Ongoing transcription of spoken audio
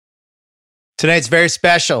Tonight's very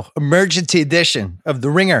special emergency edition of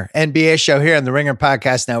the Ringer NBA show here on the Ringer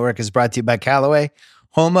Podcast Network is brought to you by Callaway,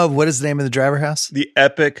 home of, what is the name of the driver house? The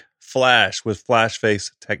Epic Flash with flash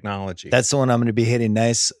face technology. That's the one I'm going to be hitting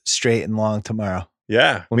nice, straight, and long tomorrow.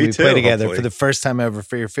 Yeah, when me we too, play together hopefully. for the first time ever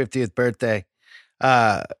for your 50th birthday,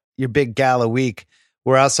 your big gala week.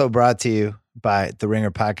 We're also brought to you by the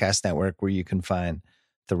Ringer Podcast Network, where you can find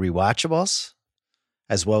the Rewatchables,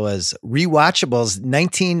 as well as Rewatchables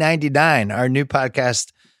 1999, our new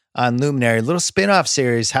podcast on Luminary, a little spin-off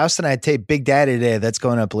series. House and I tape Big Daddy Day. That's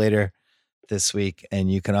going up later this week.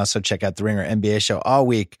 And you can also check out the Ringer NBA show all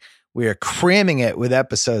week. We are cramming it with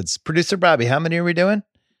episodes. Producer Bobby, how many are we doing?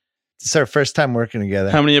 It's our first time working together.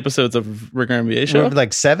 How many episodes of Ringer NBA show? We're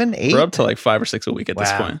like 7, 8? We're up to like 5 or 6 a week at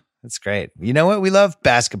this point. That's great. You know what? We love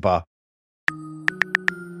basketball.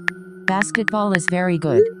 Basketball is very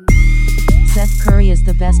good. Seth Curry is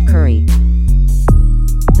the best Curry.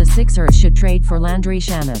 The Sixers should trade for Landry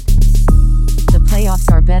Shamet. The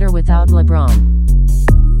playoffs are better without LeBron.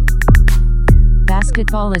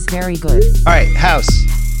 Basketball is very good. All right, House.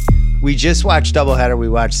 We just watched doubleheader. We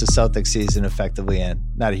watched the Celtics season effectively end.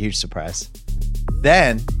 Not a huge surprise.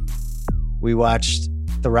 Then we watched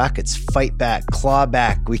the Rockets fight back, claw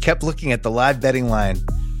back. We kept looking at the live betting line,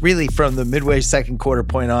 really from the midway second quarter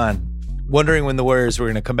point on, wondering when the Warriors were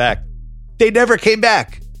going to come back. They never came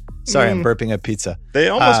back. Sorry, I'm burping at pizza. They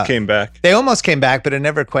almost came back. They almost came back, but it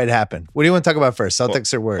never quite happened. What do you want to talk about first,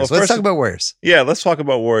 Celtics or Warriors? Let's talk about Warriors. Yeah, let's talk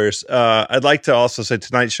about Warriors. I'd like to also say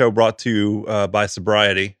tonight's show brought to you by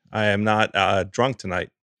sobriety. I am not drunk tonight.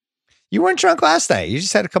 You weren't drunk last night. You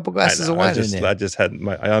just had a couple glasses of wine.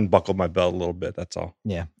 I unbuckled my belt a little bit. That's all.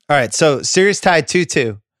 Yeah. All right. So series tied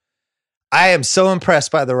 2-2. I am so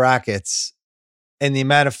impressed by the Rockets and the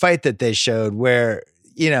amount of fight that they showed where,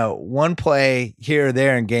 you know, one play here or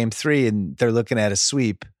there in game 3 and they're looking at a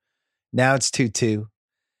sweep. Now it's 2-2.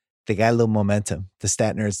 They got a little momentum. The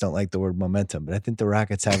stat nerds don't like the word momentum, but I think the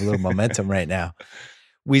Rockets have a little momentum right now.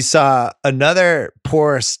 We saw another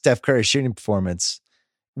poor Steph Curry shooting performance.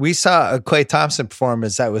 We saw a Klay Thompson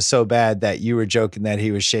performance that was so bad that you were joking that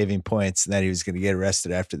he was shaving points and that he was going to get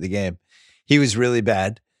arrested after the game. He was really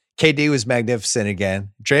bad. KD was magnificent again.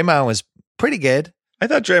 Draymond was pretty good. I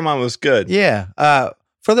thought Draymond was good. Yeah.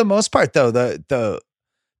 For the most part, though, the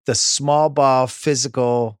small ball,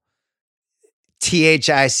 physical,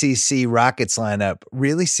 THICC Rockets lineup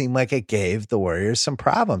really seemed like it gave the Warriors some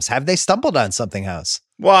problems. Have they stumbled on something else?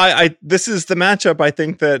 Well, this is the matchup I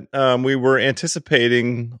think that we were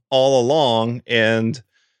anticipating all along, and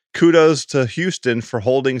kudos to Houston for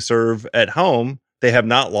holding serve at home. They have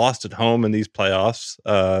not lost at home in these playoffs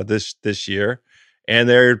this year, and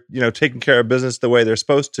they're taking care of business the way they're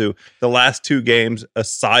supposed to. The last 2 games, a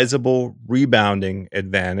sizable rebounding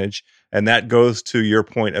advantage, and that goes to your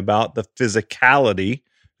point about the physicality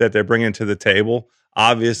that they're bringing to the table.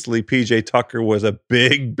 Obviously, PJ Tucker was a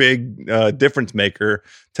big difference maker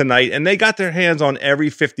tonight, and they got their hands on every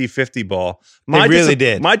 50-50 ball. They really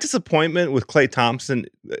did. My disappointment with Klay Thompson,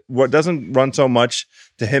 what doesn't run so much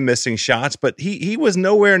to him missing shots, but he was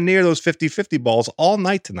nowhere near those 50-50 balls all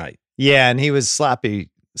night tonight. Yeah, and he was sloppy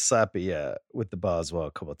with the ball as well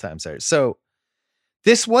a couple of times there. So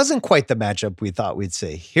this wasn't quite the matchup we thought we'd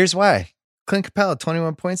see. Here's why. Clint Capella,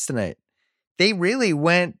 21 points tonight. They really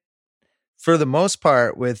went, for the most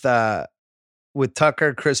part, with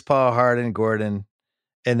Tucker, Chris Paul, Harden, Gordon,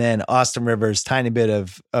 and then Austin Rivers, tiny bit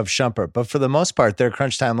of Shumpert. But for the most part, their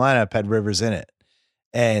crunch time lineup had Rivers in it.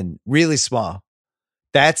 And really small.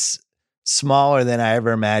 That's smaller than I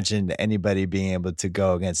ever imagined anybody being able to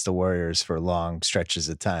go against the Warriors for long stretches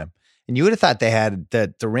of time. And you would have thought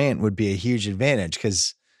that Durant would be a huge advantage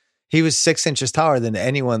because he was 6 inches taller than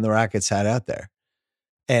anyone the Rockets had out there.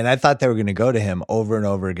 And I thought they were going to go to him over and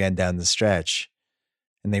over again down the stretch.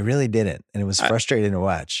 And they really didn't. And it was frustrating to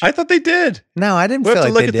watch. I thought they did. No, I didn't feel like they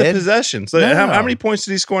did. We have to look at the possessions. No. How many points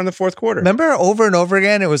did he score in the fourth quarter? Remember over and over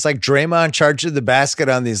again, it was like Draymond charged the basket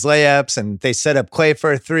on these layups, and they set up Klay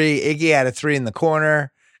for a 3. Iggy had a 3 in the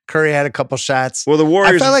corner. Curry had a couple shots. Well, the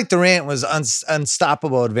Warriors, I felt like Durant was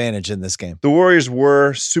unstoppable advantage in this game. The Warriors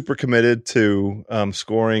were super committed to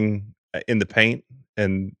scoring in the paint.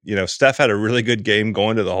 And, Steph had a really good game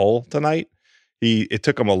going to the hole tonight. It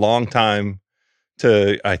took him a long time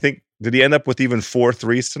to, I think, did he end up with even 4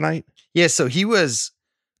 threes tonight? Yeah, so he was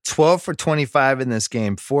 12 for 25 in this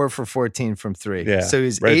game, 4 for 14 from 3. Yeah, so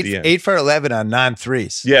he's right 8 for 11 on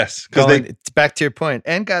non-threes. Yes. Back to your point.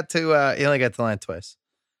 And he only got to the line twice.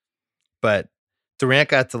 But Durant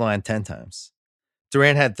got to the line 10 times.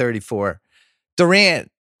 Durant had 34.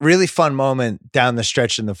 Durant, really fun moment down the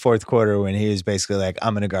stretch in the fourth quarter when he was basically like,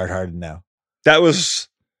 I'm going to guard Harden now. That was,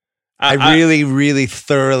 I really, really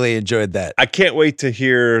thoroughly enjoyed that. I can't wait to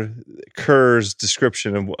hear Kerr's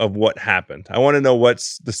description of what happened. I want to know what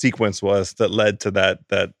the sequence was that led to that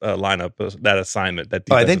lineup, that assignment.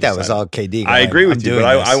 I think that was all KD. I agree with you, but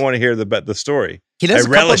I want to hear the story. I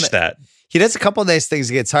relish that. He does a couple of nice things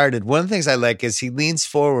against Harden. One of the things I like is he leans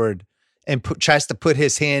forward and tries to put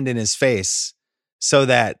his hand in his face so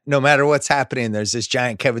that no matter what's happening, there's this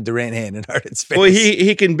giant Kevin Durant hand in Harden's face. Well,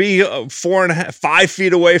 he can be 4.5, 5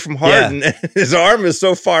 feet away from Harden. Yeah. His arm is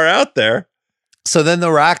so far out there. So then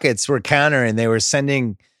the Rockets were countering. They were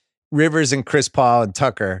sending Rivers and Chris Paul and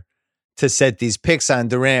Tucker to set these picks on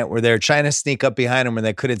Durant where they're trying to sneak up behind him when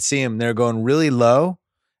they couldn't see him. They're going really low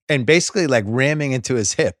and basically like ramming into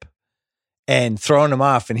his hip and throwing him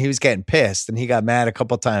off. And he was getting pissed and he got mad a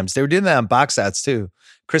couple times. They were doing that on box outs too.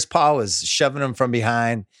 Chris Paul was shoving him from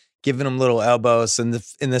behind, giving him little elbows. And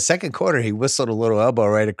in the second quarter, he whistled a little elbow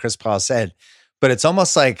right at Chris Paul's head. But it's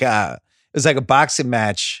almost like it was like a boxing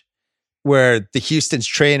match where the Houston's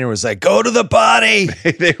trainer was like, "Go to the body."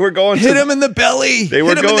 They were going hit him in the belly. They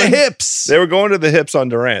were hit him in the hips. They were going to the hips on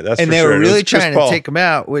Durant. That's and for they sure. were really trying to take him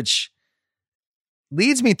out, which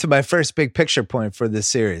leads me to my first big picture point for this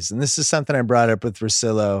series. And this is something I brought up with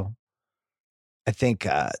Russillo, I think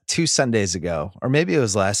 2 Sundays ago, or maybe it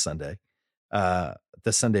was last Sunday, the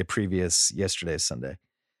Sunday previous yesterday's Sunday.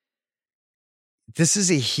 This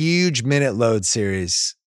is a huge minute load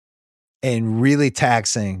series and really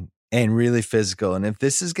taxing and really physical. And if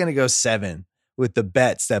this is going to go 7 with the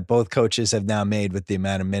bets that both coaches have now made with the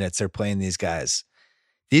amount of minutes they're playing these guys,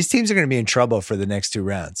 these teams are going to be in trouble for the next 2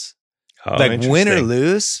 rounds. Oh, like win or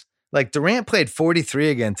lose. Like Durant played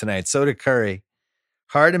 43 again tonight. So did Curry.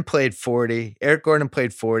 Harden played 40. Eric Gordon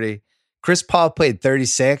played 40. Chris Paul played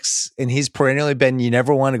 36. And he's perennially been, you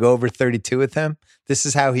never want to go over 32 with him. This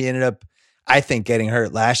is how he ended up, I think, getting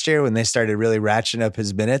hurt last year when they started really ratcheting up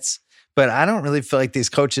his minutes. But I don't really feel like these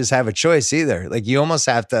coaches have a choice either. Like you almost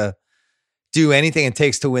have to do anything it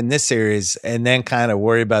takes to win this series and then kind of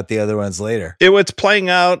worry about the other ones later. It's playing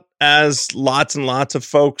out as lots and lots of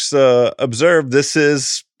folks observe. This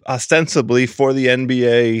is ostensibly for the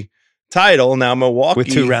NBA title. Now Milwaukee with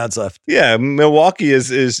 2 rounds left. Yeah, Milwaukee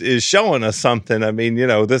is showing us something. I mean,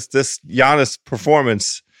 this Giannis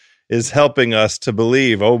performance is helping us to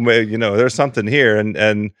believe, there's something here.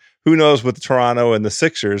 And who knows with Toronto and the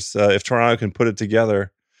Sixers, if Toronto can put it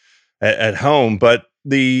together at home. But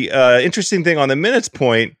the interesting thing on the minutes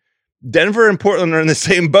point, Denver and Portland are in the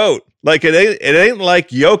same boat. Like it ain't like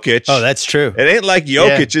Jokic. Oh, that's true. It ain't like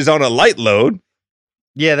Jokic is on a light load.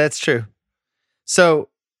 Yeah, that's true. So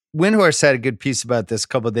Windhorst had a good piece about this a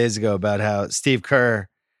couple of days ago about how Steve Kerr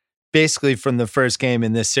basically from the first game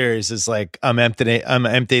in this series is like, I'm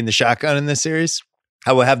emptying the shotgun in this series.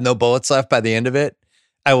 I will have no bullets left by the end of it.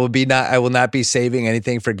 I will not be saving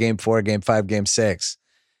anything for game 4, game 5, game 6.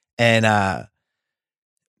 And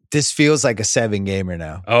this feels like a 7-gamer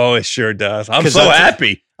now. Oh, it sure does. I'm so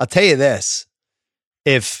happy. I'll tell you this.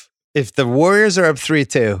 If the Warriors are up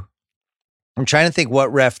 3-2, I'm trying to think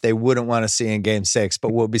what ref they wouldn't want to see in game 6,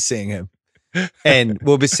 but we'll be seeing him. And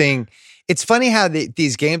we'll be seeing. It's funny how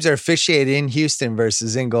these games are officiated in Houston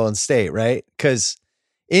versus in Golden State, right? Because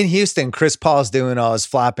in Houston, Chris Paul's doing all his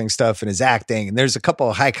flopping stuff and his acting. And there's a couple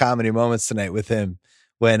of high comedy moments tonight with him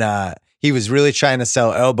when he was really trying to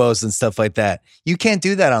sell elbows and stuff like that. You can't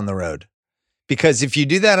do that on the road. Because if you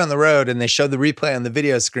do that on the road and they show the replay on the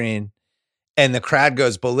video screen and the crowd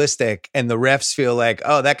goes ballistic and the refs feel like,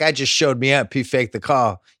 oh, that guy just showed me up, he faked the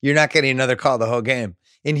call, you're not getting another call the whole game.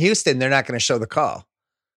 In Houston, they're not going to show the call.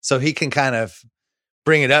 So he can kind of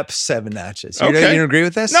bring it up 7 notches. You don't agree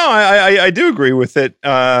with this? No, I do agree with it.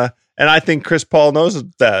 And I think Chris Paul knows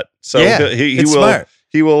that. So he will smart.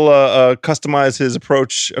 He will customize his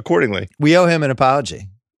approach accordingly. We owe him an apology.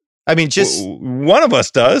 I mean, just one of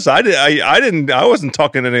us does. I wasn't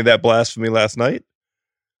talking any of that blasphemy last night.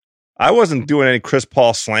 I wasn't doing any Chris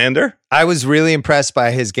Paul slander. I was really impressed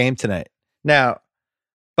by his game tonight. Now,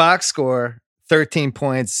 box score, 13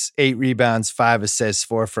 points, 8 rebounds, 5 assists,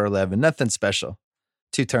 4 for 11. Nothing special.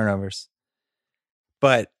 2 turnovers.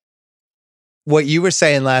 But what you were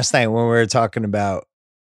saying last night when we were talking about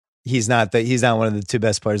he's not one of the 2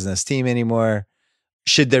 best players in this team anymore.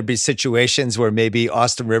 Should there be situations where maybe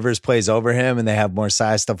Austin Rivers plays over him and they have more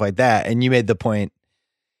size, stuff like that? And you made the point.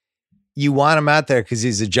 You want him out there because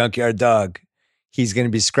he's a junkyard dog. He's going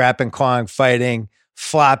to be scrapping, clawing, fighting,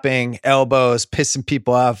 flopping, elbows, pissing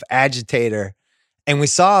people off, agitator. And we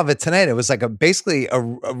saw of it tonight. It was like basically a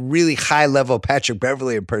really high level Patrick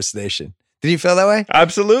Beverly impersonation. Did you feel that way?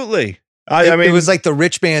 Absolutely. I mean, it was like the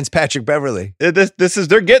rich man's Patrick Beverley.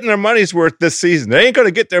 They're getting their money's worth this season. They ain't going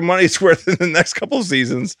to get their money's worth in the next couple of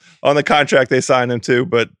seasons on the contract they signed him to,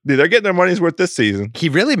 but they're getting their money's worth this season. He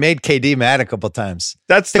really made KD mad a couple times.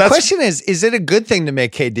 The question is it a good thing to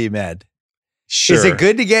make KD mad? Sure. Is it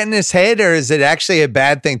good to get in his head, or is it actually a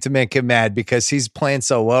bad thing to make him mad because he's playing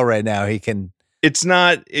so well right now? He can. It's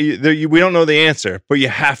not. We don't know the answer, but you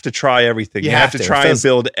have to try everything. You have to try and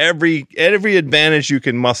build every advantage you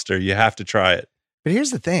can muster. You have to try it. But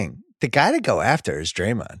here's the thing: the guy to go after is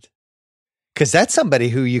Draymond, because that's somebody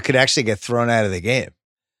who you could actually get thrown out of the game.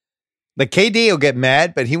 Like KD will get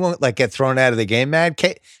mad, but he won't like get thrown out of the game mad.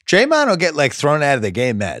 Draymond will get like thrown out of the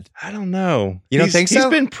game mad. I don't know. You don't think so? He's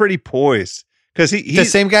been pretty poised. Because he's the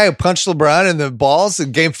same guy who punched LeBron in the balls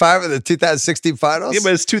in Game 5 of the 2016 Finals. Yeah,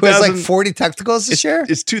 but it's 2000. Who has like 40 technicals this year.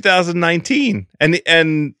 It's 2019,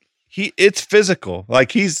 and it's physical.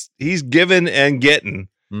 Like he's given and getting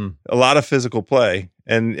a lot of physical play,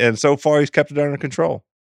 and so far he's kept it under control.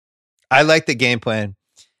 I like the game plan.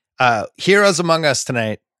 Heroes Among Us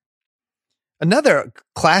tonight. Another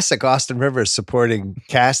classic Austin Rivers supporting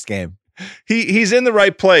cast game. He's in the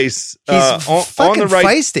right place. He's on the right,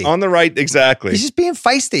 feisty. On the right, exactly. He's just being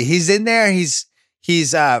feisty. He's in there. He's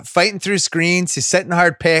fighting through screens. He's setting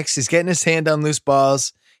hard picks. He's getting his hand on loose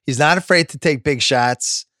balls. He's not afraid to take big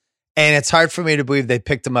shots. And it's hard for me to believe they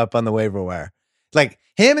picked him up on the waiver wire. Like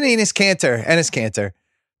him and Enes Kanter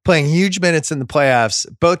playing huge minutes in the playoffs,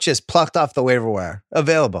 both just plucked off the waiver wire,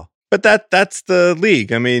 available. But that's the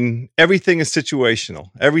league. I mean, everything is situational.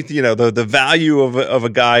 Everything, the value of a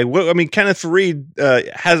guy. I mean, Kenneth Faried,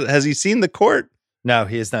 has he seen the court? No,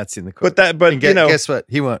 he has not seen the court. Guess what?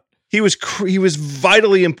 He won't. He was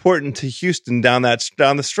vitally important to Houston down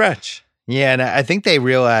the stretch. Yeah, and I think they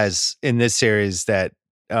realize in this series that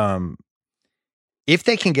if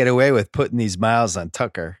they can get away with putting these miles on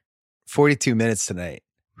Tucker, 42 minutes tonight.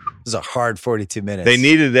 It was a hard 42 minutes. They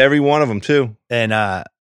needed every one of them too. And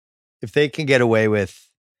if they can get away with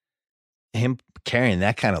him carrying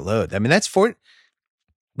that kind of load, I mean, that's 40.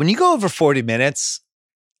 When you go over 40 minutes,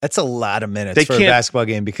 that's a lot of minutes for a basketball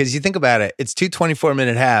game, because you think about it, it's 2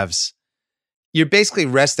 24-minute halves. You're basically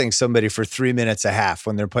resting somebody for 3 minutes a half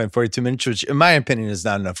when they're playing 42 minutes, which in my opinion is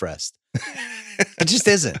not enough rest. It just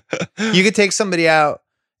isn't. You could take somebody out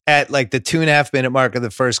at like the 2.5 minute mark of the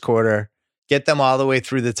first quarter, get them all the way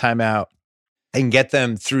through the timeout, and get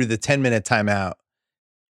them through the 10-minute timeout,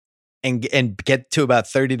 and get to about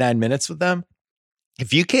 39 minutes with them.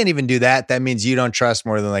 If you can't even do that, that means you don't trust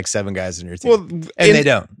more than like 7 guys in your team. Well, and they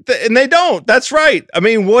don't. And they don't. That's right. I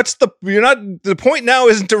mean, the point now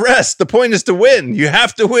isn't to rest. The point is to win. You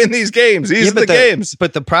have to win these games. These are the games.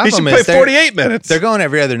 But the problem is he should play 48 minutes. They're going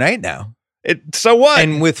every other night now. So what?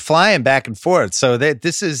 And with flying back and forth. So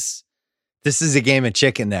this is a game of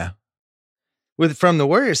chicken now. From the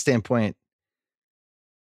Warriors standpoint,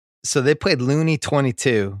 so they played Looney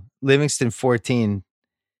 22, Livingston 14.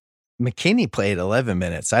 McKinney played 11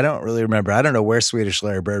 minutes. I don't really remember. I don't know where Swedish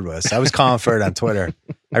Larry Bird was. I was calling for it on Twitter.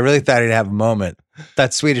 I really thought he'd have a moment.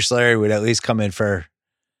 Thought Swedish Larry would at least come in for,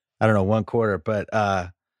 I don't know, 1 quarter. But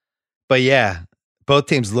yeah, both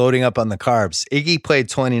teams loading up on the carbs. Iggy played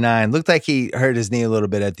 29. Looked like he hurt his knee a little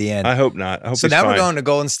bit at the end. I hope not. I hope so now we're going to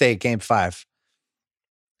Golden State game 5.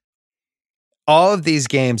 All of these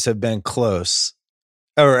games have been close,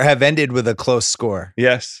 or have ended with a close score.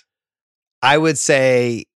 Yes. I would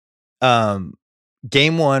say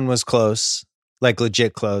game 1 was close, like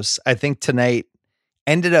legit close. I think tonight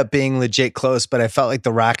ended up being legit close, but I felt like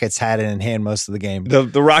the Rockets had it in hand most of the game.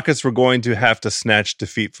 The Rockets were going to have to snatch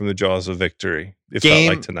defeat from the jaws of victory. It felt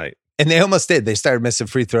like tonight. And they almost did. They started missing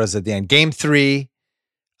free throws at the end. Game 3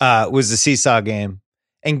 was the seesaw game.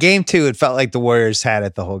 And game 2, it felt like the Warriors had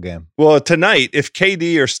it the whole game. Well, tonight, if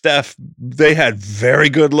KD or Steph, they had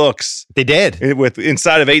very good looks. They did.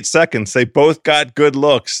 Inside of 8 seconds, they both got good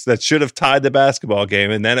looks that should have tied the basketball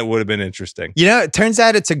game, and then it would have been interesting. You know, it turns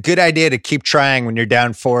out it's a good idea to keep trying when you're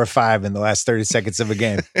down 4 or 5 in the last 30 seconds of a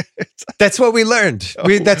game. That's what we learned.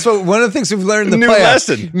 That's one of the things we've learned in the playoffs.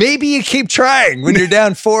 Lesson. Maybe you keep trying when you're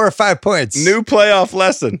down 4 or 5 points. New playoff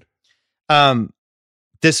lesson.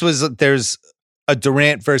 There's a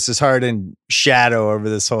Durant versus Harden shadow over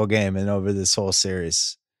this whole game and over this whole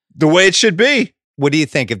series. The way it should be. What do you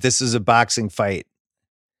think if this is a boxing fight?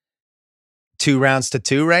 2 rounds to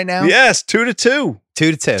 2 right now? Yes, 2-2.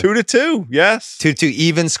 2-2. 2-2, yes. 2-2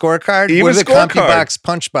 even scorecard? Even what are the scorecard.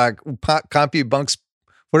 CompuBox,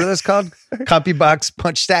 what are those called? CompuBox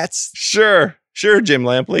punch stats? Sure, Jim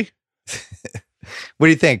Lampley. What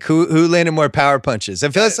do you think? Who landed more power punches?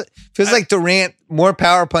 It feels like Durant more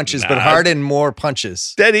power punches, but Harden more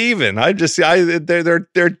punches. Dead even.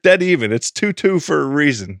 They're dead even. It's 2-2 for a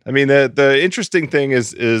reason. I mean, the interesting thing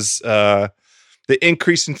is the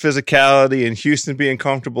increase in physicality and Houston being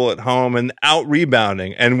comfortable at home and out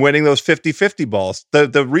rebounding and winning those 50-50 balls.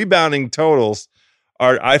 The rebounding totals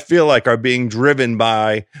I feel like are being driven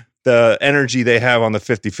by the energy they have on the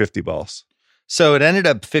 50-50 balls. So it ended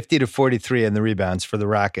up 50-43 in the rebounds for the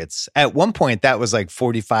Rockets. At one point, that was like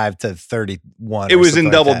 45-31. It was in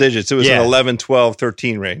double digits. It was in 11, 12,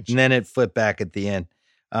 13 range. And then it flipped back at the end.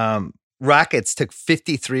 Rockets took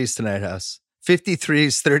 53s tonight, House.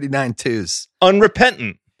 53s, 39 twos.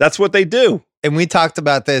 Unrepentant. That's what they do. And we talked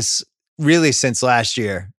about this really since last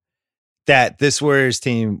year, that this Warriors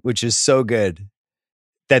team, which is so good,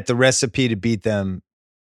 that the recipe to beat them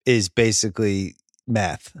is basically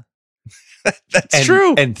math. That's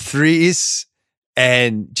true. And threes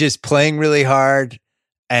and just playing really hard.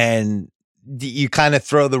 And you kind of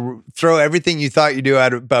throw everything you thought you knew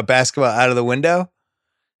about basketball out of the window.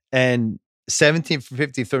 And 17 for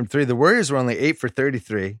 50 from three. The Warriors were only 8 for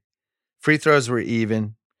 33. Free throws were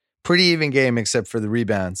even. Pretty even game except for the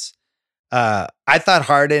rebounds. I thought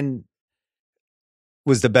Harden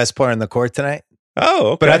was the best player on the court tonight. Oh,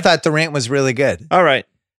 okay. But I thought Durant was really good. All right.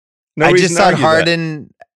 I just thought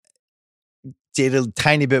Harden did a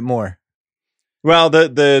tiny bit more. Well,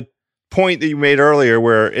 the point that you made earlier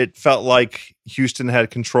where it felt like Houston had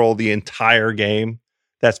control the entire game,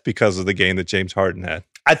 that's because of the game that James Harden had.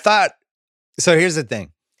 So here's the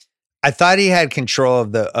thing. I thought he had control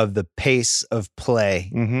of the pace of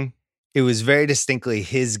play. Mm-hmm. It was very distinctly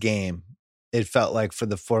his game. It felt like for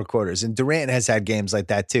the 4 quarters. And Durant has had games like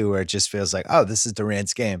that too, where it just feels like, oh, this is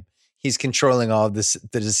Durant's game. He's controlling all of the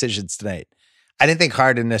decisions tonight. I didn't think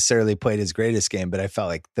Harden necessarily played his greatest game, but I felt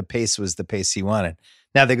like the pace was the pace he wanted.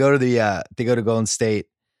 Now they go to Golden State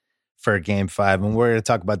for Game 5, and we're going to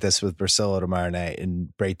talk about this with Priscilla tomorrow night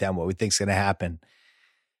and break down what we think is going to happen.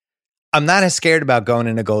 I'm not as scared about going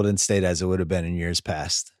into Golden State as it would have been in years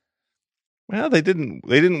past. Well, they didn't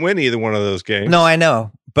win either one of those games. No, I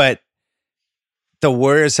know, but the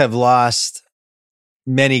Warriors have lost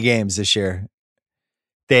many games this year.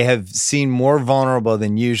 They have seemed more vulnerable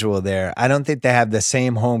than usual there. I don't think they have the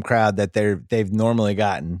same home crowd that they've normally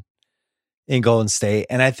gotten in Golden State,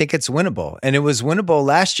 and I think it's winnable. And it was winnable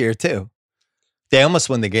last year too. They almost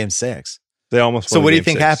won the Game 6. They almost. So won what do you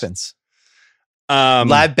Game think 6. happens?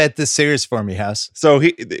 Live bet this series for me, House. So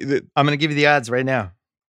I'm going to give you the odds right now.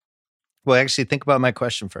 Well, actually, think about my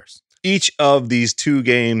question first. Each of these 2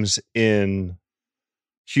 games in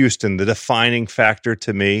Houston, the defining factor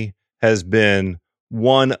to me has been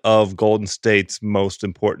one of Golden State's most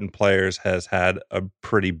important players has had a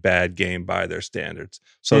pretty bad game by their standards.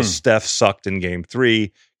 So Steph sucked in Game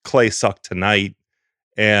 3. Clay sucked tonight.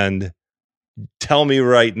 And tell me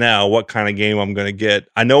right now what kind of game I'm going to get.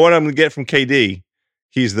 I know what I'm going to get from KD.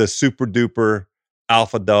 He's the super duper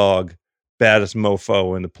alpha dog, baddest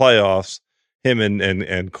mofo in the playoffs. Him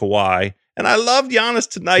and Kawhi. And I loved Giannis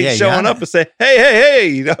tonight showing up and saying,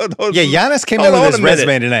 hey. Giannis came in with his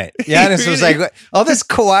resume tonight. Giannis was like, all this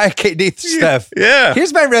Kawhi KD stuff. Yeah.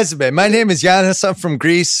 Here's my resume. My name is Giannis. I'm from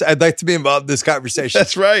Greece. I'd like to be involved in this conversation.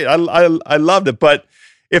 That's right. I loved it. But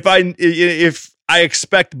if I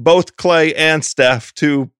expect both Clay and Steph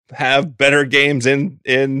to have better games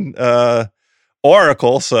in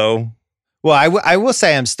Oracle, so. Well, I will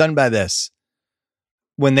say I'm stunned by this.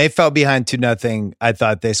 When they fell behind 2-0, I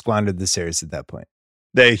thought they squandered the series at that point.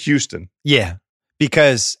 Houston. Yeah,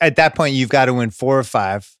 because at that point, you've got to win 4 or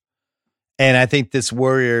 5. And I think this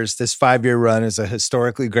Warriors, this 5-year run is a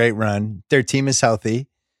historically great run. Their team is healthy.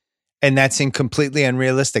 And that seemed completely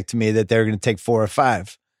unrealistic to me that they're going to take 4 or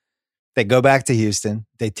 5. They go back to Houston.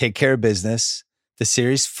 They take care of business. The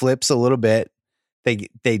series flips a little bit. They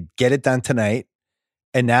get it done tonight.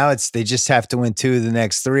 And now they just have to win 2 of the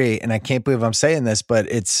next 3. And I can't believe I'm saying this, but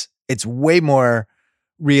it's way more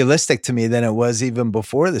realistic to me than it was even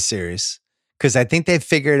before the series. Because I think they've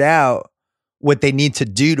figured out what they need to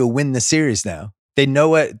do to win the series now. They know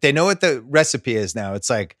what the recipe is now. It's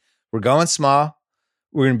like, we're going small.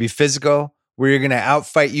 We're going to be physical. We're going to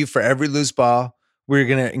outfight you for every loose ball. We're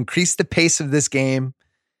going to increase the pace of this game,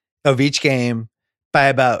 of each game.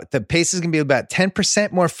 The pace is going to be about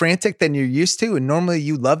 10% more frantic than you're used to. And normally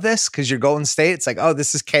you love this because you're Golden State. It's like, oh,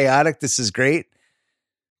 this is chaotic. This is great.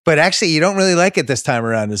 But actually, you don't really like it this time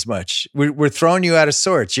around as much. We're throwing you out of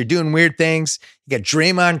sorts. You're doing weird things. You got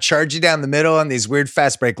Draymond charge you down the middle on these weird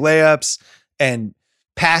fast break layups and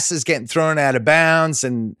passes getting thrown out of bounds.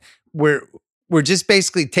 And we're just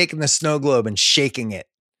basically taking the snow globe and shaking it.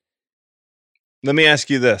 Let me ask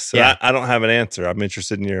you this. Yeah. I don't have an answer. I'm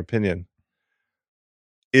interested in your opinion.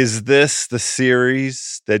 Is this the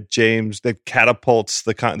series that catapults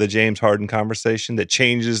the James Harden conversation, that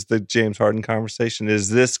changes the James Harden conversation? Is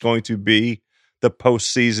this going to be the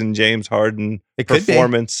postseason James Harden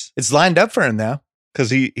performance? It's lined up for him now. Because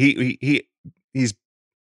he's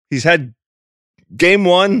had game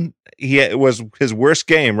one. It was his worst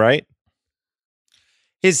game, right?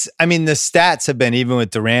 The stats have been even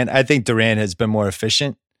with Durant. I think Durant has been more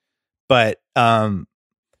efficient, but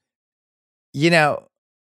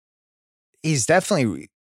he's definitely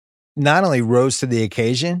not only rose to the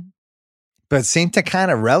occasion, but seemed to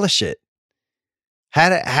kind of relish it.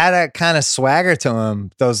 Had a kind of swagger to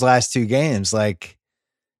him those last two games. Like,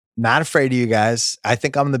 not afraid of you guys. I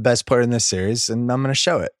think I'm the best player in this series, and I'm going to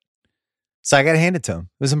show it. So I got to hand it to him.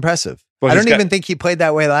 It was impressive. Well, I don't even think he played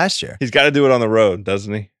that way last year. He's got to do it on the road,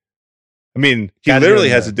 doesn't he? I mean, he literally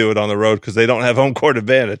has to do it on the road because they don't have home court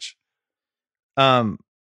advantage.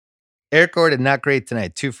 Eric Gordon, not great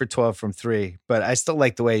tonight. 2 for 12 from 3, but I still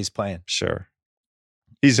like the way he's playing. Sure.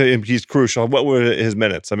 He's crucial. What were his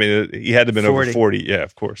minutes? I mean, he had to have been 40. Over 40. Yeah,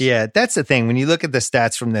 of course. Yeah, that's the thing. When you look at the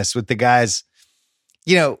stats from this with the guys,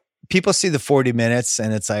 people see the 40 minutes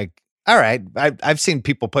and it's like, all right, I've seen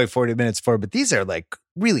people play 40 minutes before, but these are like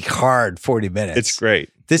really hard 40 minutes. It's great.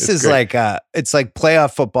 It's like it's like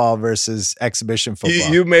playoff football versus exhibition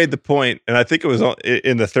football. You made the point, and I think it was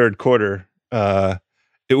in the third quarter.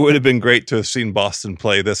 It would have been great to have seen Boston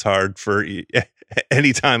play this hard for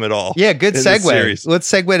any time at all. Yeah, good segue.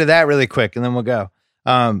 Let's segue to that really quick, and then we'll go.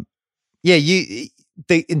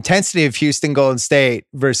 The intensity of Houston Golden State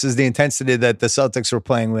versus the intensity that the Celtics were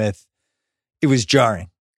playing with, it was jarring.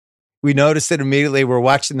 We noticed it immediately. We're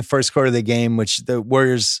watching the first quarter of the game, which the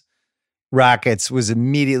Warriors Rockets was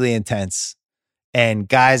immediately intense. And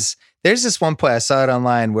guys, there's this one play I saw it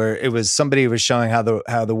online where it was somebody was showing how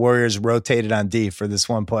the Warriors rotated on D for this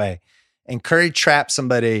one play, and Curry trapped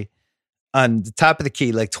somebody on the top of the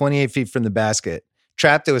key, like 28 feet from the basket,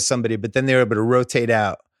 trapped it with somebody, but then they were able to rotate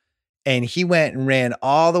out. And he went and ran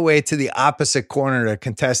all the way to the opposite corner to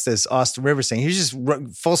contest this Austin Rivers thing. He was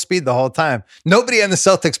just full speed the whole time. Nobody on the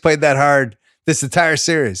Celtics played that hard this entire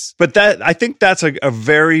series. But I think that's a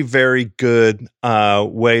very, very good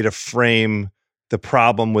way to frame the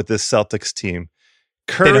problem with this Celtics team.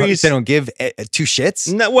 They don't give two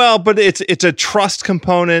shits. No, well, but it's a trust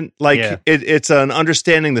component. Like it's an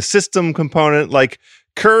understanding the system component. Like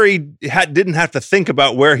Curry didn't have to think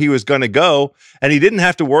about where he was going to go, and he didn't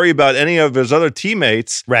have to worry about any of his other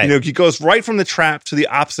teammates. Right. He goes right from the trap to the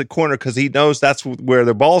opposite corner because he knows that's where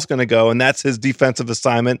the ball's going to go, and that's his defensive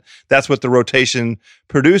assignment. That's what the rotation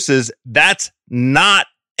produces. That's not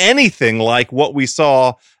anything like what we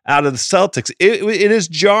saw out of the Celtics. It is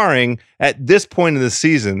jarring at this point in the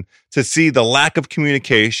season to see the lack of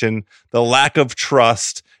communication, the lack of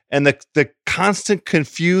trust, and the constant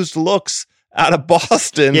confused looks out of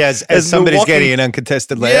Boston. Yeah, as somebody's Milwaukee, getting an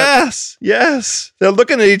uncontested layup. Yes. They're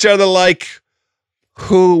looking at each other like,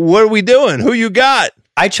 what are we doing? Who you got?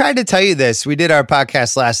 I tried to tell you this. We did our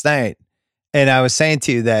podcast last night, and I was saying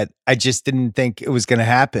to you that I just didn't think it was going to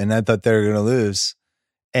happen. I thought they were going to lose.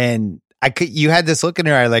 And you had this look in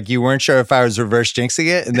your eye like you weren't sure if I was reverse jinxing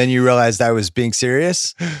it, and then you realized I was being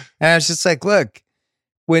serious. And I was just like, look,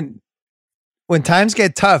 when times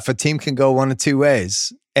get tough, a team can go one of two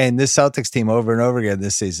ways. And this Celtics team over and over again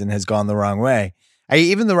this season has gone the wrong way.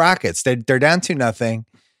 Even the Rockets, they're down 2-0.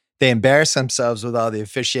 They embarrass themselves with all the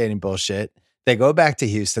officiating bullshit. They go back to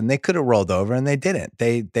Houston. They could have rolled over, and they didn't.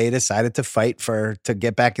 They decided to fight to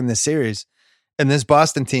get back in the series. And this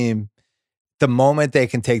Boston team, the moment they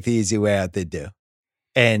can take the easy way out, they do.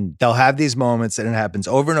 And they'll have these moments, and it happens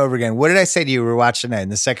over and over again. What did I say to you? We were watching tonight in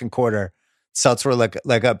the second quarter. Celtics were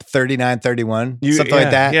like up 39-31, something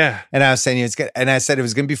like that. Yeah. And I was saying it's good. And I said it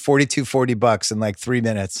was going to be 42-40 Bucks in like 3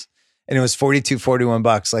 minutes. And it was 42-41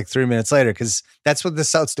 Bucks like 3 minutes later, because that's what the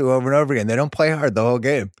Celtics do over and over again. They don't play hard the whole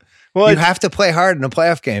game. Well, you have to play hard in a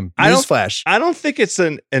playoff game. Newsflash. I don't think it's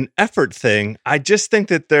an effort thing. I just think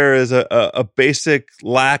that there is a basic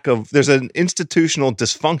lack of, there's an institutional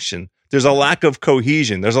dysfunction. There's a lack of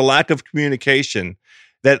cohesion. There's a lack of communication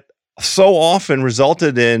that so often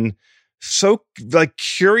resulted in so like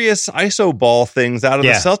curious iso ball things out of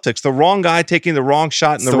the Celtics. The wrong guy taking the wrong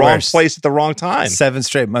shot in the wrong place at the wrong time. 7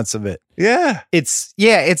 straight months of it. Yeah. It's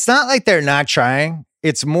not like they're not trying.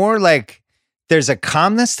 It's more like there's a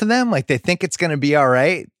calmness to them. Like they think it's going to be all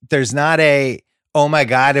right. There's not oh my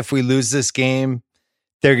God, if we lose this game,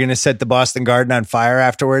 they're going to set the Boston Garden on fire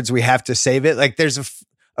afterwards. We have to save it. Like there's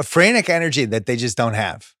a frantic energy that they just don't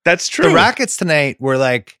have. That's true. The Rockets tonight were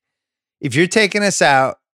like, if you're taking us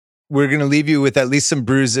out, we're going to leave you with at least some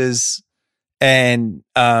bruises, and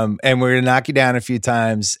we're going to knock you down a few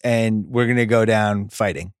times, and we're going to go down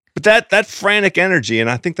fighting. But that frantic energy, and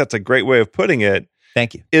I think that's a great way of putting it.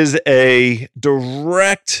 Thank you. There's a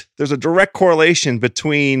direct correlation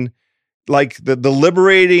between like the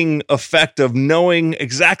liberating effect of knowing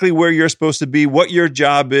exactly where you're supposed to be, what your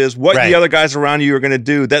job is, what the other guys around you are going to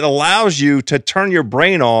do, that allows you to turn your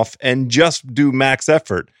brain off and just do max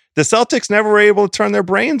effort. The Celtics never were able to turn their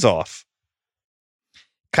brains off.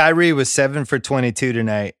 Kyrie was 7 for 22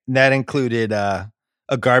 tonight. That included a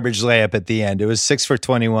garbage layup at the end. It was 6 for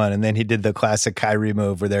 21, and then he did the classic Kyrie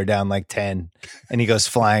move where they're down like 10, and he goes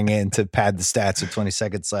flying in to pad the stats with 20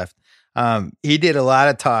 seconds left. He did a lot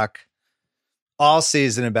of talk all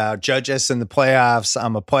season about judge us in the playoffs.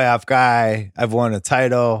 I'm a playoff guy. I've won a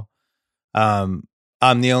title. I'm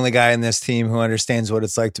the only guy in this team who understands what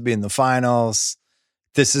it's like to be in the finals.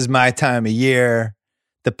 This is my time of year.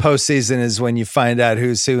 The postseason is when you find out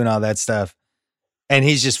who's who and all that stuff. And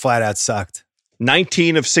he's just flat out sucked.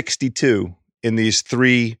 19 of 62 in these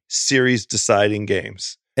 3 series deciding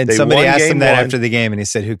games. And somebody asked him that after the game, and he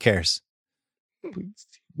said, who cares?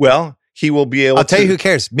 Well, he will be able to. I'll tell you who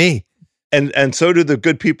cares. Me. And so do the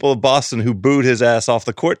good people of Boston who booed his ass off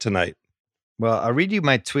the court tonight. Well, I'll read you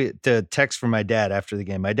my the text from my dad after the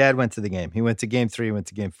game. My dad went to the game. He went to game 3, went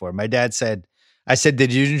to game 4. My dad said, I said,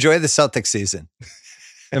 did you enjoy the Celtics season?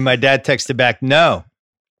 And my dad texted back, no.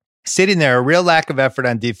 Sitting there, a real lack of effort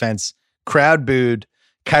on defense. Crowd booed.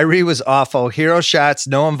 Kyrie was awful. Hero shots,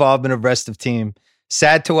 no involvement of rest of team.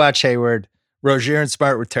 Sad to watch Hayward. Rozier and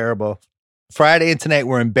Smart were terrible. Friday and tonight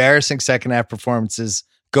were embarrassing second half performances.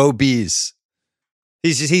 Go Bees.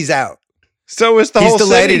 He's out. So is the He's whole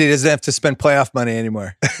delighted city. he doesn't have to spend playoff money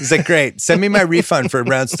anymore. He's like, great. Send me my refund for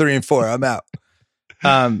rounds 3 and 4. I'm out.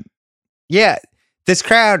 Yeah. This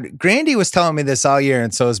crowd, Grandy was telling me this all year,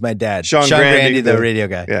 and so was my dad. Sean Grandy, the radio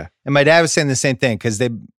guy. Yeah. And my dad was saying the same thing because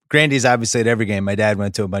Grandy's obviously at every game. My dad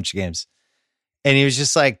went to a bunch of games. And he was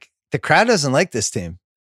just like, the crowd doesn't like this team.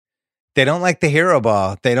 They don't like the hero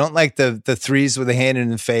ball. They don't like the threes with a hand in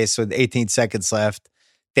the face with 18 seconds left.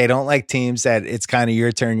 They don't like teams that it's kind of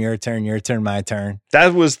your turn, my turn.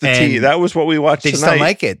 That was the tea. That was what we watched They tonight. just don't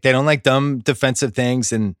like it. They don't like dumb defensive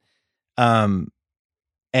things. And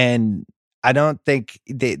I don't think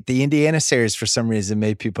the Indiana series for some reason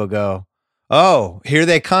made people go, oh, here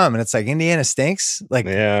they come. And it's like, Indiana stinks. Like,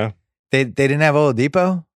 yeah, they didn't have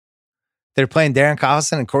Oladipo. They're playing Darren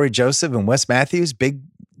Collison and Corey Joseph and Wes Matthews, big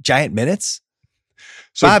giant minutes.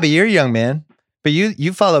 So, Bobby, you're a young man, but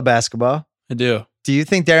you follow basketball. I do. Do you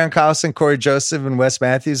think Darren Collison, Corey Joseph, and Wes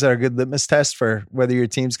Matthews are a good litmus test for whether your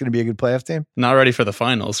team's going to be a good playoff team? Not ready for the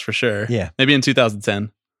finals for sure. Yeah. Maybe in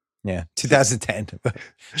 2010. Yeah, 2010.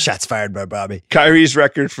 Shots fired by Bobby. Kyrie's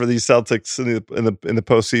record for these Celtics in the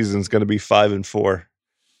postseason is going to be 5-4,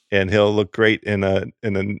 and he'll look great in a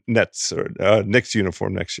Nets or Knicks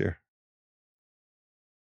uniform next year.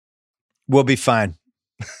 We'll be fine.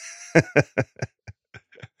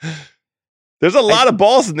 There's a lot of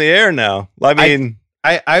balls in the air now. I mean,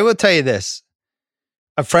 I will tell you this.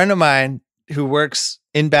 A friend of mine who works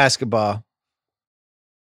in basketball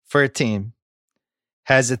for a team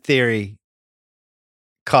has a theory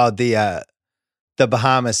called the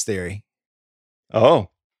Bahamas theory. Oh.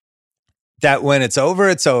 That when it's over,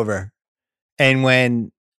 it's over. And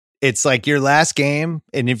when it's like your last game,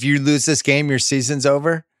 and if you lose this game, your season's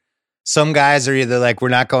over. Some guys are either like, we're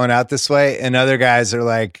not going out this way. And other guys are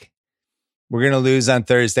like, we're going to lose on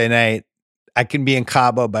Thursday night. I can be in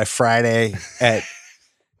Cabo by Friday at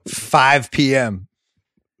 5 p.m.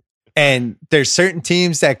 And there's certain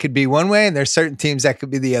teams that could be one way, and there's certain teams that could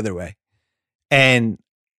be the other way. And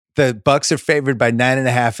the Bucks are favored by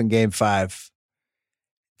 9.5 in Game 5.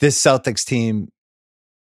 This Celtics team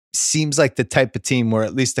seems like the type of team where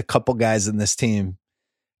at least a couple guys in this team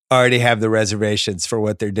already have the reservations for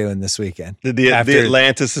what they're doing this weekend. The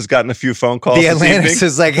Atlantis has gotten a few phone calls. The Atlantis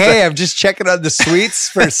is like, hey, I'm just checking on the suites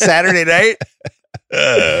for Saturday night.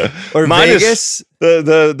 Or Vegas.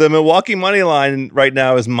 The Milwaukee money line right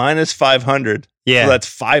now is minus 500. Yeah. So that's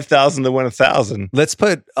 5,000 to win 1,000. Let's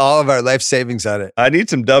put all of our life savings on it. I need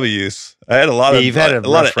some W's. I had a lot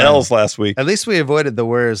of L's last week. At least we avoided the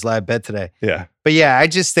Warriors live bet today. Yeah. But yeah, I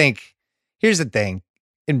just think, here's the thing.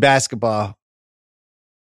 In basketball,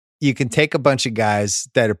 you can take a bunch of guys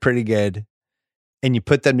that are pretty good and you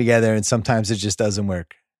put them together, and sometimes it just doesn't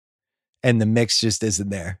work. And the mix just isn't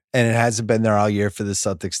there. And it hasn't been there all year for the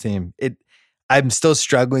Celtics team. I'm still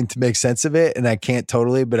struggling to make sense of it, and I can't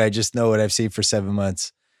totally, but I just know what I've seen for 7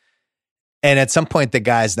 months. And at some point, the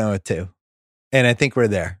guys know it too. And I think we're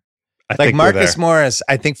there. Like Marcus Morris,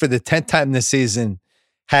 I think for the 10th time this season,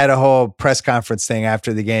 had a whole press conference thing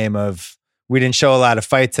after the game of, we didn't show a lot of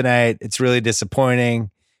fight tonight. It's really disappointing.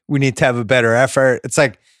 We need to have a better effort. It's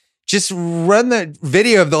like, just run the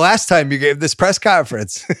video of the last time you gave this press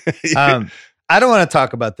conference. I don't want to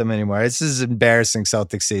talk about them anymore. This is embarrassing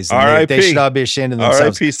Celtics season. They should all be ashamed of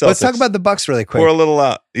themselves. Celtics. Let's talk about the Bucks really quick. We're a little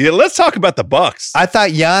out. Yeah, let's talk about the Bucks. I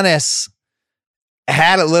thought Giannis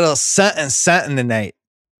had a little something tonight.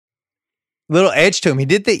 Little edge to him. He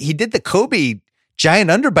did the Kobe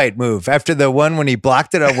giant underbite move after the one when he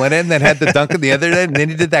blocked it on one end, then had the dunk on the other end, and then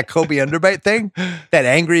he did that Kobe underbite thing, that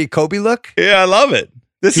angry Kobe look. Yeah, I love it.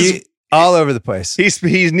 This is all over the place.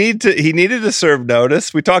 He needed to serve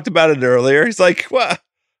notice. We talked about it earlier. He's like, what?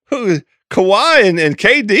 Who? Kawhi and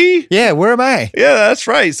KD? Yeah, where am I? Yeah, that's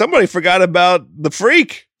right. Somebody forgot about the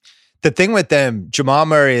freak. The thing with them, Jamal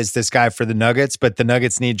Murray is this guy for the Nuggets, but the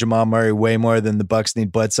Nuggets need Jamal Murray way more than the Bucks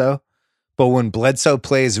need Bledsoe. But when Bledsoe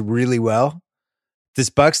plays really well, this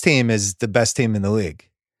Bucks team is the best team in the league.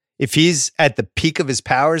 If he's at the peak of his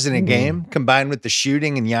powers in a game, combined with the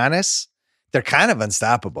shooting and Giannis, they're kind of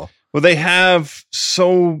unstoppable. Well, they have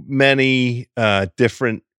so many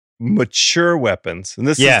different mature weapons. And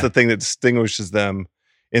this is the thing that distinguishes them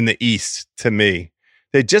in the East to me.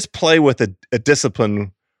 They just play with a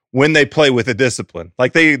discipline when they play with a discipline.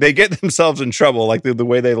 Like they get themselves in trouble, like the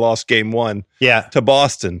way they lost game 1 to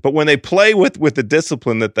Boston. But when they play with the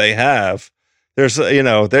discipline that they have, there's,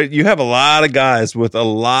 you have a lot of guys with a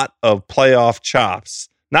lot of playoff chops.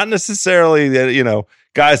 Not necessarily,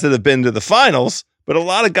 guys that have been to the finals, but a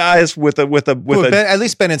lot of guys with at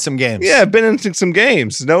least been in some games. Yeah, been in some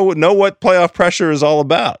games. Know what playoff pressure is all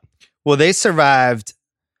about. Well, they survived.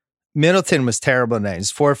 Middleton was terrible tonight.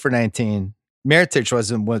 He's 4 for 19. Mirotic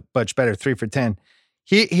wasn't much better, 3 for 10.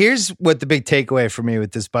 Here's what the big takeaway for me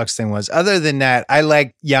with this Bucks thing was. Other than that, I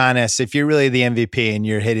like Giannis. If you're really the MVP and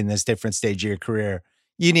you're hitting this different stage of your career,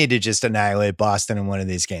 you need to just annihilate Boston in one of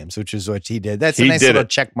these games, which is what he did. That's a nice little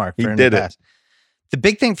check mark for him to pass. The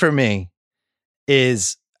big thing for me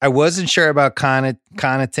is I wasn't sure about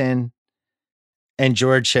Connaughton and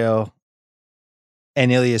George Hill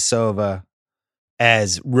and Ilyasova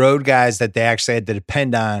as road guys that they actually had to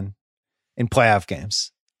depend on in playoff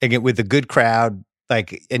games. Again, with a good crowd,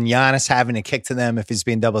 like, and Giannis having to kick to them if he's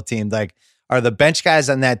being double teamed. Like, are the bench guys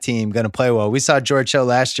on that team going to play well? We saw George Hill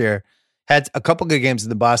last year, had a couple good games in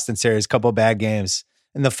the Boston series, a couple bad games.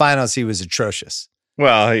 In the finals, he was atrocious.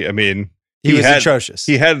 Well, I mean, he was atrocious.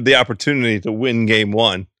 He had the opportunity to win game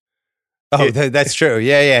 1. Oh, that's true.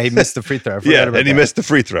 Yeah. He missed the free throw. He missed the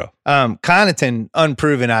free throw. Connaughton,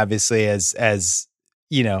 unproven, obviously, as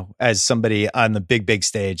somebody on the big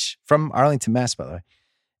stage from Arlington, Mass, by the way.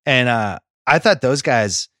 And I thought those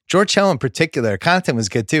guys, George Hill in particular, Connaughton was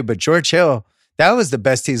good too, but George Hill, that was the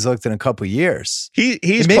best he's looked in a couple of years.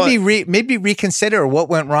 He's maybe reconsider what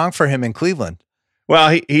went wrong for him in Cleveland.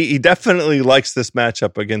 Well, he definitely likes this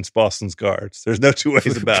matchup against Boston's guards. There's no two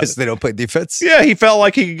ways about it. Because they don't play defense? Yeah, he felt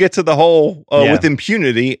like he could get to the hole with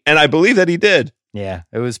impunity, and I believe that he did. Yeah,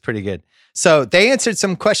 it was pretty good. So they answered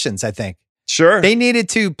some questions, I think. Sure. They needed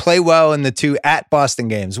to play well in the 2 at Boston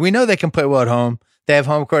games. We know they can play well at home. They have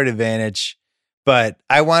home court advantage, but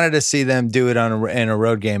I wanted to see them do it in a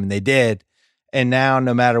road game, and they did. And now,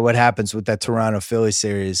 no matter what happens with that Toronto-Philly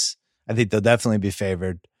series, I think they'll definitely be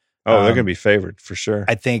favored. Oh, they're going to be favored for sure.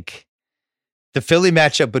 I think the Philly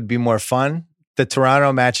matchup would be more fun. The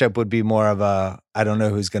Toronto matchup would be more of a, I don't know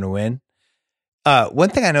who's going to win. One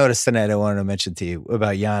thing I noticed tonight I wanted to mention to you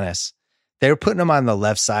about Giannis, they were putting him on the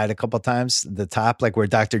left side a couple times, the top, like where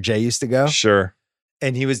Dr. J used to go. Sure.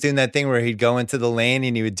 And he was doing that thing where he'd go into the lane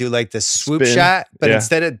and he would do like the swoop Spin. shot. But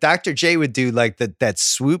instead of Dr. J would do like that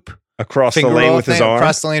swoop across the lane with his arm.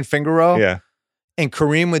 Across the lane finger roll. Yeah. And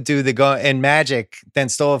Kareem would do the go, and Magic then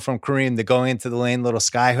stole it from Kareem, the going into the lane little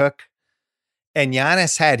sky hook. And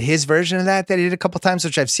Giannis had his version of that he did a couple times,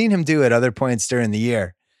 which I've seen him do at other points during the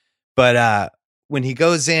year. But when he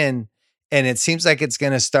goes in, and it seems like it's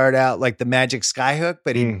going to start out like the Magic skyhook,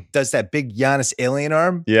 but he does that big Giannis alien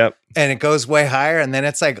arm. Yep. And it goes way higher. And then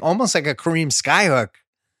it's like almost like a Kareem skyhook.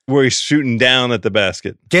 Where he's shooting down at the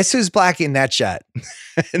basket. Guess who's blocking that shot?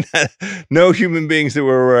 No human beings that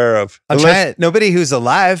we're aware of. Nobody who's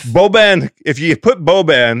alive. Boban, if you put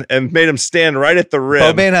Boban and made him stand right at the rim.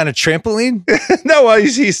 Boban on a trampoline? No,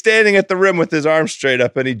 he's standing at the rim with his arms straight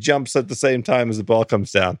up and he jumps at the same time as the ball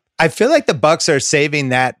comes down. I feel like the Bucks are saving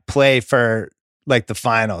that play for like the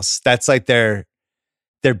finals. That's like their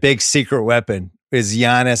big secret weapon is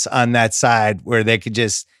Giannis on that side where they could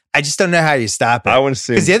I just don't know how you stop it. I want to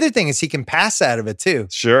see. Because the other thing is he can pass out of it too.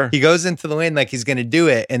 Sure. He goes into the lane like he's going to do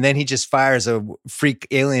it, and then he just fires a freak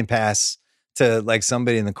alien pass to like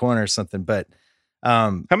somebody in the corner or something. But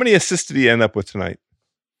How many assists did he end up with tonight?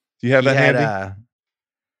 Do you have that handy?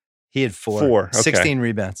 He had 4. 4. Okay. 16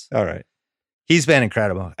 rebounds. All right. He's been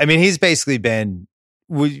incredible. I mean, he's basically been,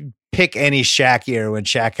 we pick any Shaq year when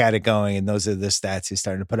Shaq had it going, and those are the stats he's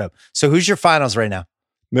starting to put up. So who's your finals right now?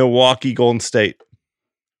 Milwaukee, Golden State.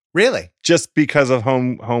 Really? Just because of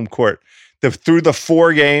home court. Through the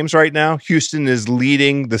 4 games right now, Houston is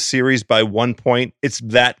leading the series by 1 point. It's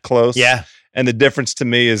that close. Yeah. And the difference to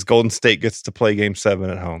me is Golden State gets to play game 7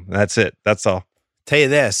 at home. That's it. That's all. Tell you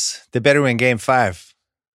this, they better win game 5.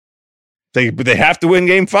 They have to win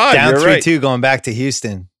game 5. Down You're 3-2 right. going back to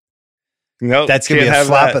Houston. No, That's going to be a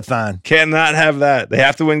flopathon. Cannot have that. They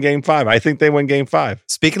have to win game 5. I think they win game 5.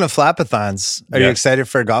 Speaking of flopathons, are you excited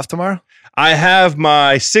for golf tomorrow? I have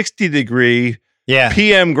my 60-degree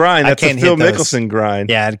PM grind. That's a Phil Mickelson grind.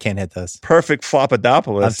 Yeah, I can't hit those. Perfect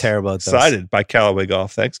Flopadopoulos. I'm terrible at those. Excited by Callaway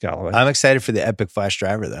Golf. Thanks, Callaway. I'm excited for the Epic Flash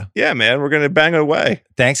Driver, though. Yeah, man. We're going to bang it away.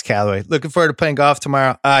 Thanks, Callaway. Looking forward to playing golf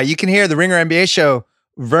tomorrow. You can hear the Ringer NBA show.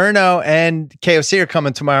 Verno and KOC are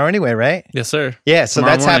coming tomorrow anyway, right? Yes, sir. Yeah, so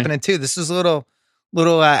Tomorrow that's morning. happening too. This is a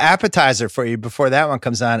little appetizer for you before that one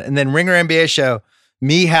comes on. And then Ringer NBA show,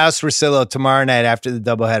 me, House, Russillo tomorrow night after the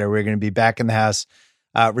doubleheader. We're going to be back in the house.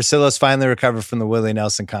 Russillo's finally recovered from the Willie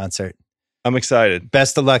Nelson concert. I'm excited.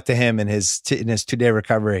 Best of luck to him in his 2-day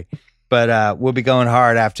recovery. But we'll be going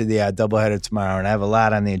hard after the doubleheader tomorrow, and I have a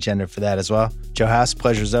lot on the agenda for that as well. Joe House,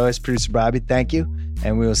 pleasure as always. Producer Bobby, thank you.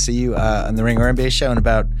 And we will see you on the Ringer NBA show in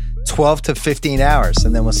about 12 to 15 hours,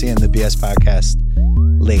 and then we'll see you in the BS podcast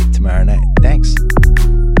late tomorrow night. Thanks.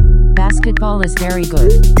 Basketball is very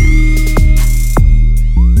good.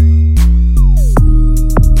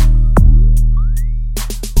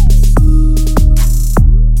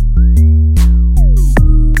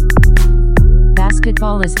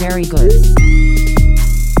 Basketball is very good.